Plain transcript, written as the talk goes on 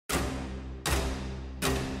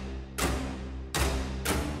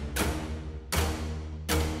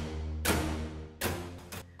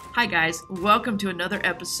Hi guys, welcome to another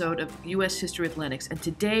episode of U.S. History with Lennox, and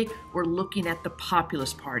today we're looking at the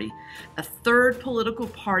Populist Party, a third political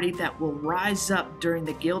party that will rise up during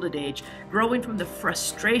the Gilded Age, growing from the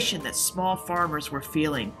frustration that small farmers were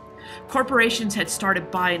feeling. Corporations had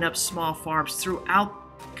started buying up small farms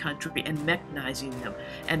throughout the country and mechanizing them,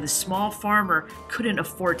 and the small farmer couldn't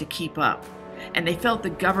afford to keep up, and they felt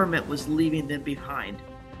the government was leaving them behind.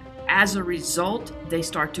 As a result, they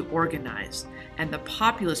start to organize, and the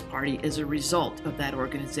Populist Party is a result of that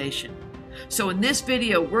organization. So in this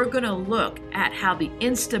video, we're going to look at how the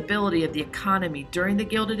instability of the economy during the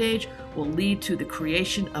Gilded Age will lead to the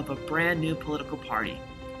creation of a brand new political party.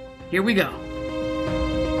 Here we go.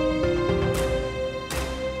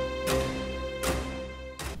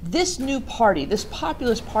 This new party, this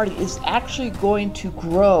Populist Party, is actually going to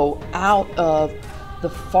grow out of the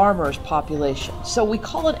farmers' population. So we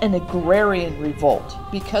call it an agrarian revolt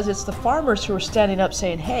because it's the farmers who are standing up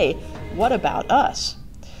saying, hey, what about us?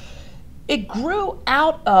 It grew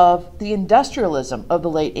out of the industrialism of the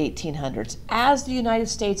late 1800s. As the United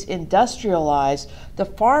States industrialized, the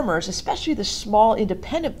farmers, especially the small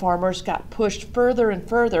independent farmers, got pushed further and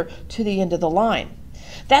further to the end of the line.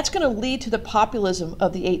 That's going to lead to the populism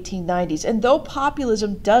of the 1890s. And though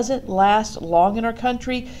populism doesn't last long in our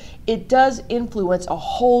country, it does influence a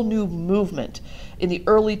whole new movement in the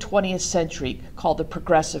early 20th century called the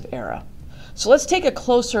Progressive Era. So let's take a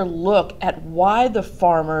closer look at why the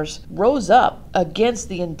farmers rose up against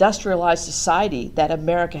the industrialized society that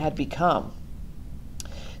America had become.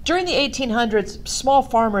 During the 1800s, small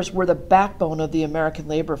farmers were the backbone of the American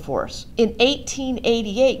labor force. In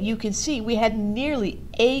 1888, you can see we had nearly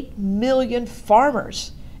 8 million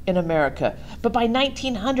farmers in America. But by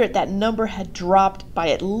 1900, that number had dropped by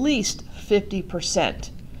at least 50%.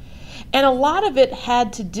 And a lot of it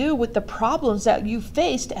had to do with the problems that you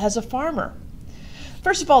faced as a farmer.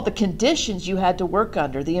 First of all, the conditions you had to work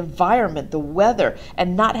under, the environment, the weather,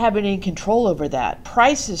 and not having any control over that.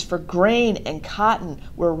 Prices for grain and cotton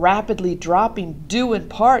were rapidly dropping due in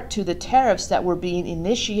part to the tariffs that were being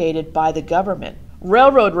initiated by the government.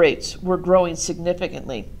 Railroad rates were growing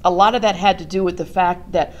significantly. A lot of that had to do with the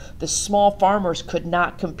fact that the small farmers could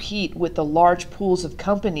not compete with the large pools of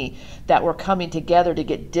company that were coming together to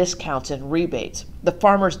get discounts and rebates. The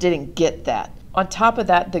farmers didn't get that. On top of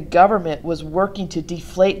that, the government was working to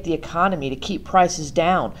deflate the economy to keep prices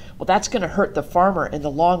down. Well, that's going to hurt the farmer in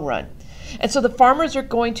the long run. And so the farmers are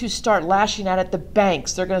going to start lashing out at the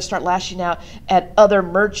banks. They're going to start lashing out at other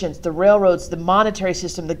merchants, the railroads, the monetary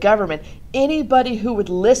system, the government, anybody who would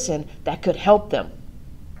listen that could help them.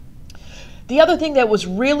 The other thing that was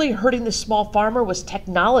really hurting the small farmer was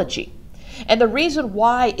technology. And the reason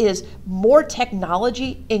why is more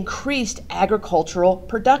technology increased agricultural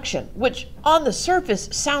production, which on the surface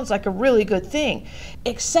sounds like a really good thing,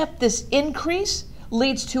 except this increase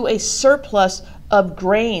leads to a surplus of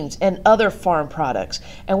grains and other farm products.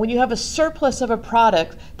 And when you have a surplus of a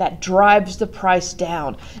product, that drives the price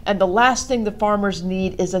down. And the last thing the farmers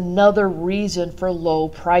need is another reason for low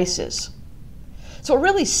prices. So it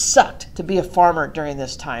really sucked to be a farmer during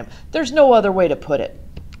this time. There's no other way to put it.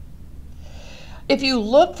 If you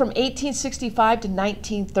look from 1865 to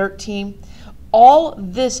 1913, all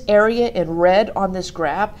this area in red on this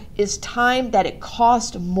graph is time that it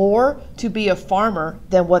cost more to be a farmer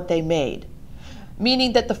than what they made.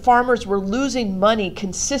 Meaning that the farmers were losing money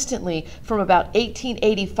consistently from about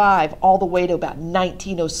 1885 all the way to about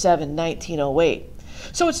 1907, 1908.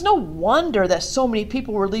 So it's no wonder that so many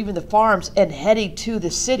people were leaving the farms and heading to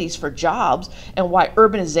the cities for jobs, and why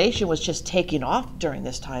urbanization was just taking off during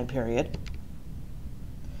this time period.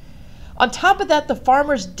 On top of that, the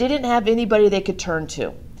farmers didn't have anybody they could turn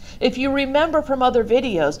to. If you remember from other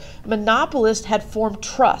videos, monopolists had formed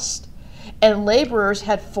trusts and laborers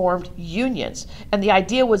had formed unions. And the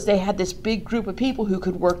idea was they had this big group of people who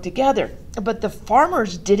could work together. But the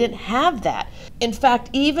farmers didn't have that. In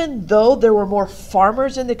fact, even though there were more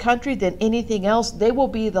farmers in the country than anything else, they will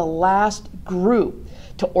be the last group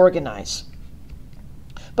to organize.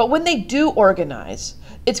 But when they do organize,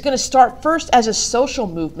 it's going to start first as a social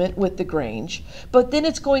movement with the Grange, but then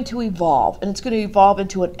it's going to evolve, and it's going to evolve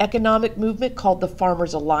into an economic movement called the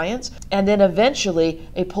Farmers Alliance, and then eventually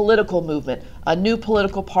a political movement, a new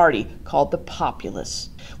political party called the Populists.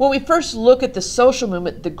 When we first look at the social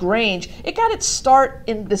movement, the Grange, it got its start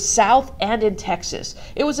in the South and in Texas.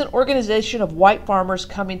 It was an organization of white farmers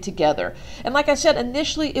coming together. And like I said,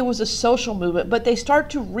 initially it was a social movement, but they start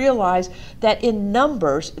to realize that in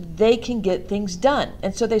numbers, they can get things done.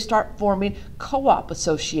 And so they start forming co-op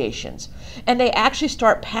associations. And they actually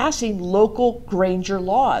start passing local Granger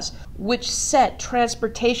laws, which set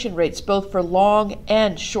transportation rates both for long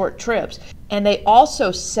and short trips. And they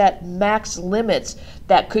also set max limits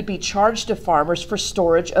that could be charged to farmers for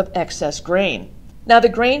storage of excess grain. Now, the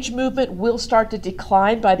Grange movement will start to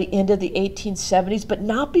decline by the end of the 1870s, but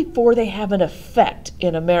not before they have an effect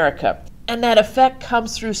in America. And that effect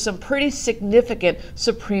comes through some pretty significant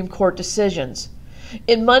Supreme Court decisions.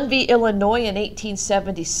 In Munvey, Illinois in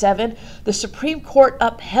 1877, the Supreme Court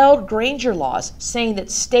upheld Granger laws, saying that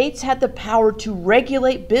states had the power to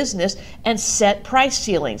regulate business and set price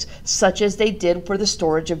ceilings, such as they did for the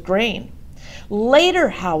storage of grain. Later,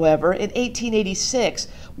 however, in 1886,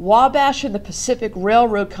 Wabash and the Pacific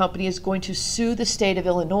Railroad Company is going to sue the state of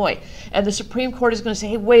Illinois, and the Supreme Court is going to say,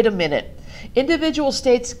 hey, wait a minute. Individual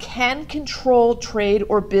states can control trade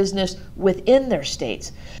or business within their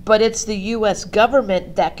states, but it's the U.S.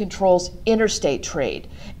 government that controls interstate trade.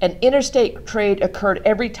 And interstate trade occurred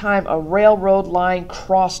every time a railroad line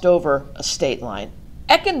crossed over a state line.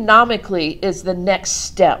 Economically is the next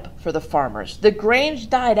step for the farmers. The Grange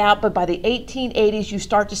died out, but by the 1880s, you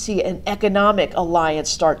start to see an economic alliance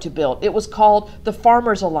start to build. It was called the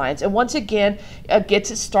Farmers Alliance, and once again, it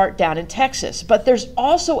gets its start down in Texas. But there's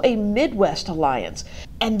also a Midwest Alliance,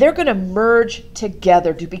 and they're going to merge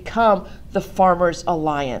together to become the Farmers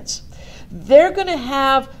Alliance. They're going to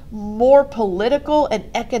have more political and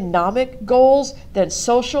economic goals than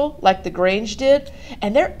social, like the Grange did,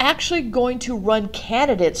 and they're actually going to run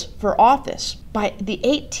candidates for office. By the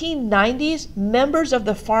 1890s, members of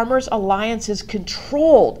the Farmers Alliances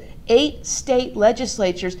controlled 8 state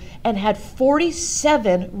legislatures and had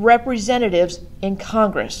 47 representatives in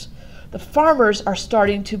Congress. The farmers are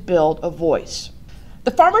starting to build a voice.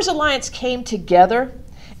 The Farmers Alliance came together,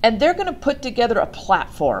 and they're going to put together a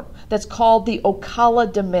platform that's called the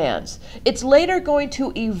Ocala Demands. It's later going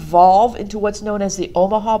to evolve into what's known as the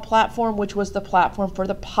Omaha Platform, which was the platform for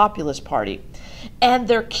the Populist Party. And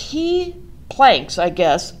their key planks, I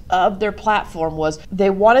guess, of their platform was they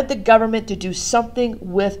wanted the government to do something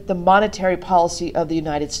with the monetary policy of the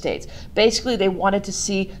United States. Basically, they wanted to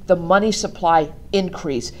see the money supply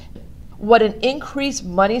increase. What an increased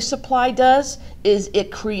money supply does is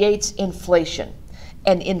it creates inflation.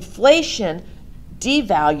 And inflation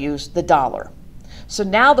devalues the dollar. So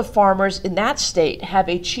now the farmers in that state have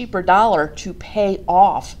a cheaper dollar to pay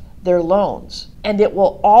off their loans. And it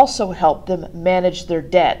will also help them manage their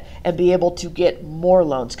debt and be able to get more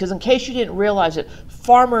loans. Because in case you didn't realize it,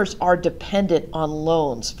 farmers are dependent on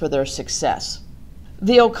loans for their success.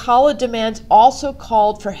 The Ocala Demands also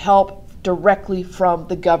called for help directly from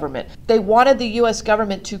the government. They wanted the U.S.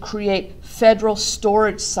 government to create federal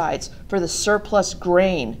storage sites for the surplus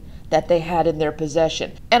grain that they had in their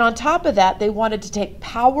possession. And on top of that, they wanted to take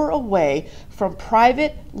power away from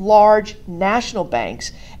private, large national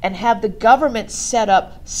banks and have the government set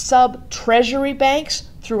up sub-treasury banks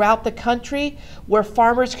throughout the country where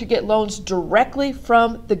farmers could get loans directly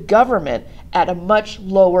from the government at a much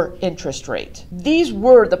lower interest rate. These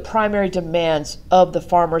were the primary demands of the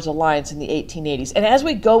Farmers Alliance in the 1880s. And as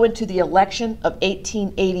we go into the election of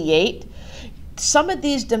 1888, some of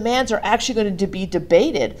these demands are actually going to be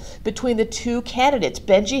debated between the two candidates,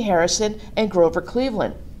 Benji Harrison and Grover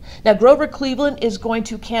Cleveland. Now, Grover Cleveland is going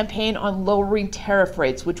to campaign on lowering tariff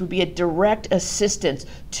rates, which would be a direct assistance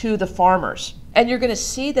to the farmers. And you're going to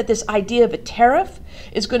see that this idea of a tariff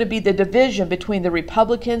is going to be the division between the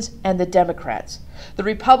Republicans and the Democrats. The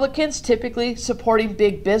Republicans, typically supporting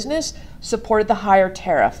big business, supported the higher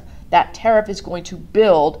tariff. That tariff is going to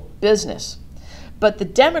build business. But the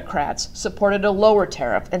Democrats supported a lower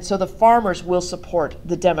tariff, and so the farmers will support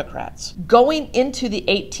the Democrats. Going into the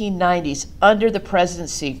 1890s, under the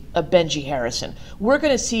presidency of Benji Harrison, we're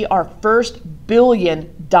going to see our first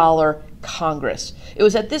billion-dollar Congress. It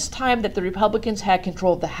was at this time that the Republicans had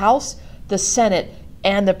control of the House, the Senate,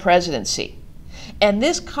 and the presidency. And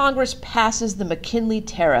this Congress passes the McKinley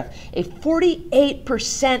Tariff, a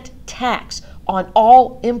 48% tax on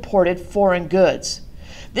all imported foreign goods.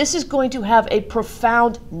 This is going to have a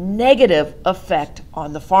profound negative effect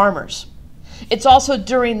on the farmers. It's also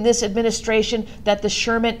during this administration that the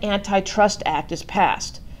Sherman Antitrust Act is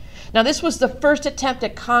passed. Now, this was the first attempt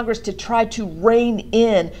at Congress to try to rein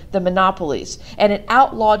in the monopolies, and it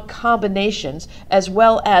outlawed combinations as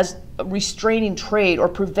well as restraining trade or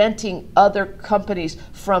preventing other companies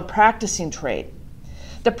from practicing trade.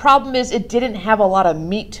 The problem is it didn't have a lot of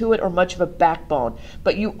meat to it or much of a backbone,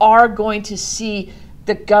 but you are going to see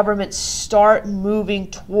the government start moving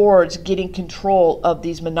towards getting control of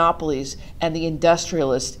these monopolies and the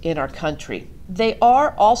industrialists in our country. They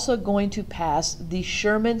are also going to pass the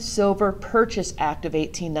Sherman Silver Purchase Act of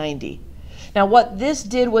 1890. Now, what this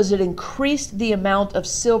did was it increased the amount of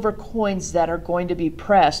silver coins that are going to be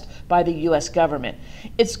pressed by the U.S. government.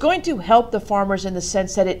 It's going to help the farmers in the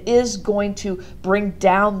sense that it is going to bring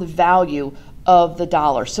down the value of the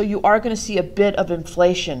dollar. So you are going to see a bit of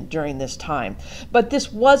inflation during this time. But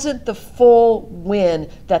this wasn't the full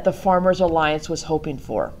win that the Farmers Alliance was hoping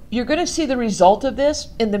for. You're going to see the result of this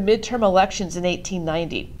in the midterm elections in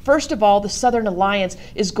 1890. First of all, the Southern Alliance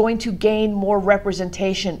is going to gain more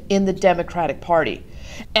representation in the Democratic Party.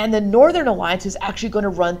 And the Northern Alliance is actually going to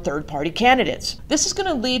run third-party candidates. This is going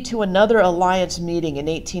to lead to another alliance meeting in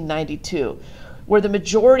 1892. Where the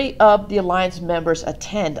majority of the alliance members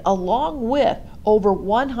attend, along with over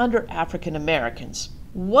 100 African Americans.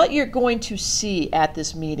 What you're going to see at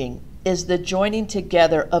this meeting is the joining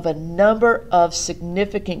together of a number of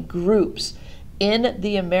significant groups in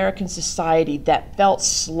the American society that felt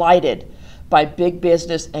slighted by big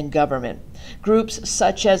business and government. Groups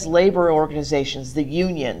such as labor organizations, the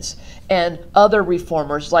unions, and other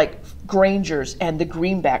reformers like Grangers and the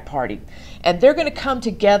Greenback Party. And they're going to come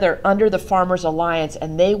together under the Farmers Alliance,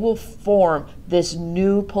 and they will form this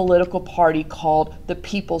new political party called the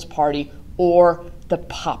People's Party, or the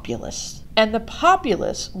Populists. And the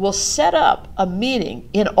Populists will set up a meeting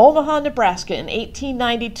in Omaha, Nebraska in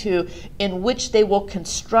 1892 in which they will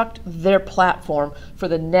construct their platform for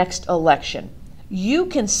the next election. You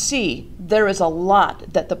can see there is a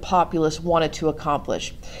lot that the Populists wanted to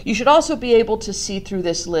accomplish. You should also be able to see through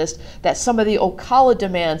this list that some of the Ocala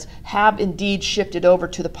demands have indeed shifted over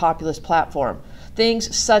to the Populist platform.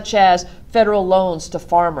 Things such as federal loans to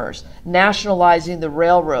farmers, nationalizing the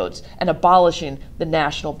railroads, and abolishing the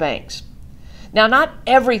national banks. Now, not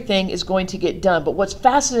everything is going to get done, but what's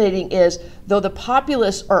fascinating is, though the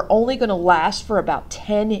Populists are only going to last for about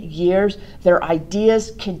 10 years, their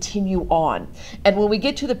ideas continue on. And when we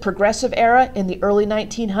get to the Progressive era in the early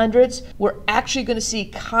 1900s, we're actually going to see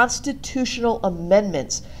constitutional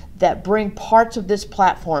amendments that bring parts of this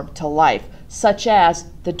platform to life, such as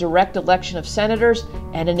the direct election of senators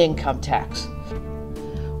and an income tax.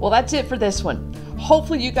 Well, that's it for this one.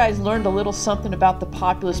 Hopefully you guys learned a little something about the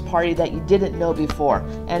Populist Party that you didn't know before.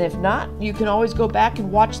 And if not, you can always go back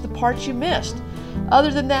and watch the parts you missed.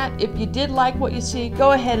 Other than that, if you did like what you see,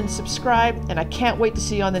 go ahead and subscribe, and I can't wait to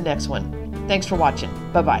see you on the next one. Thanks for watching.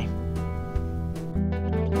 Bye-bye.